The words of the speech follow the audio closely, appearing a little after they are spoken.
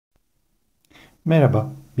Merhaba,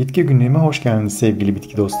 bitki günlüğüme hoş geldiniz sevgili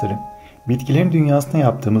bitki dostları. Bitkilerin dünyasına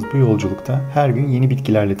yaptığımız bu yolculukta her gün yeni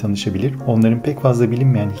bitkilerle tanışabilir, onların pek fazla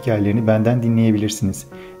bilinmeyen hikayelerini benden dinleyebilirsiniz.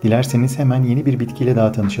 Dilerseniz hemen yeni bir bitkiyle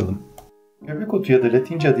daha tanışalım. Göbekotu ya da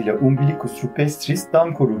Latince adıyla Umbilicus rupestris,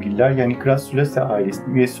 damkoruğugiller yani Crassulaceae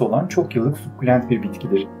ailesinin üyesi olan çok yıllık sukkulent bir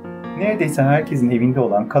bitkidir. Neredeyse herkesin evinde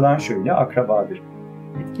olan Kalanşo ile akrabadır.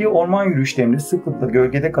 Bitkiye orman yürüyüşlerimde sıklıkla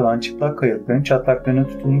gölgede kalan çıplak kayalıkların çatlaklarına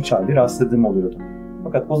tutunmuş halde rastladığım oluyordu.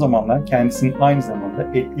 Fakat o zamanlar kendisinin aynı zamanda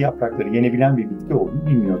etli yaprakları yenebilen bir bitki olduğunu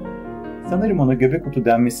bilmiyordum. Sanırım ona Göbekotu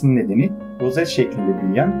denmesinin nedeni rozet şeklinde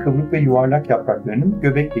büyüyen kıvrık ve yuvarlak yapraklarının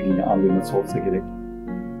göbek deliğini andırması olsa gerek.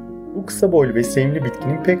 Bu kısa boylu ve sevimli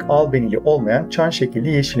bitkinin pek albenili olmayan çan şekilli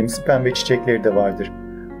yeşilimsi pembe çiçekleri de vardır.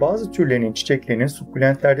 Bazı türlerinin çiçeklerinin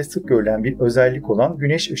sukkulentlerde sık görülen bir özellik olan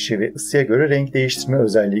güneş ışığı ve ısıya göre renk değiştirme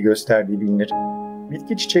özelliği gösterdiği bilinir.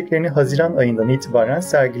 Bitki çiçeklerini Haziran ayından itibaren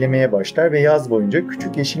sergilemeye başlar ve yaz boyunca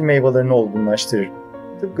küçük yeşil meyvelerini olgunlaştırır.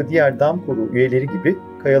 Tıpkı diğer damkoruğu üyeleri gibi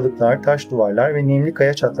kayalıklar, taş duvarlar ve nemli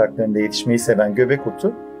kaya çatlaklarında yetişmeyi seven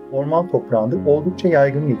göbekotu, orman toprağında oldukça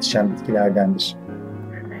yaygın yetişen bitkilerdendir.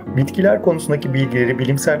 Bitkiler konusundaki bilgileri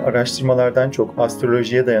bilimsel araştırmalardan çok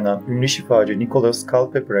astrolojiye dayanan ünlü şifacı Nicholas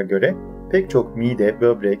Culpeper'a göre pek çok mide,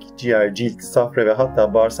 böbrek, ciğer, cilt, safra ve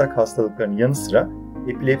hatta bağırsak hastalıklarının yanı sıra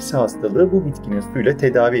epilepsi hastalığı bu bitkinin suyuyla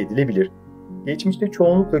tedavi edilebilir. Geçmişte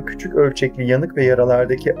çoğunlukla küçük ölçekli yanık ve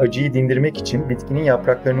yaralardaki acıyı dindirmek için bitkinin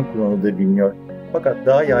yapraklarının kullanıldığı biliniyor. Fakat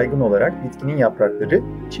daha yaygın olarak bitkinin yaprakları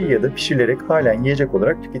çiğ ya da pişirilerek halen yiyecek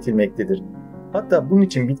olarak tüketilmektedir. Hatta bunun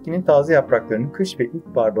için bitkinin taze yapraklarının kış ve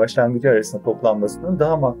ilkbahar başlangıcı arasında toplanmasının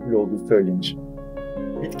daha makbul olduğu söylenir.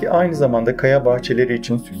 Bitki aynı zamanda kaya bahçeleri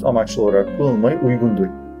için süs amaçlı olarak kullanılmaya uygundur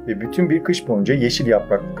ve bütün bir kış boyunca yeşil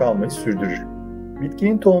yapraklı kalmayı sürdürür.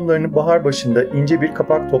 Bitkinin tohumlarını bahar başında ince bir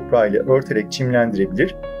kapak toprağıyla örterek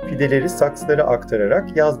çimlendirebilir, fideleri saksılara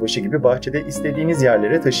aktararak yazbaşı gibi bahçede istediğiniz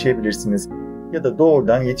yerlere taşıyabilirsiniz ya da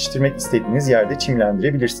doğrudan yetiştirmek istediğiniz yerde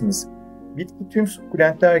çimlendirebilirsiniz. Bitki tüm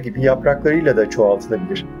sukkulentler gibi yapraklarıyla da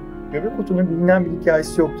çoğaltılabilir. Göbekotunun bilinen bir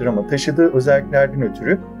hikayesi yoktur ama taşıdığı özelliklerden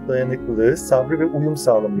ötürü dayanıklılığı, sabrı ve uyum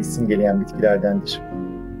sağlamayı simgeleyen bitkilerdendir.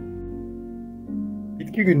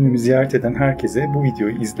 Bitki günlüğümü ziyaret eden herkese bu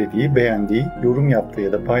videoyu izlediği, beğendiği, yorum yaptığı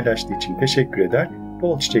ya da paylaştığı için teşekkür eder,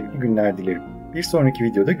 bol çiçekli günler dilerim. Bir sonraki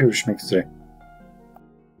videoda görüşmek üzere.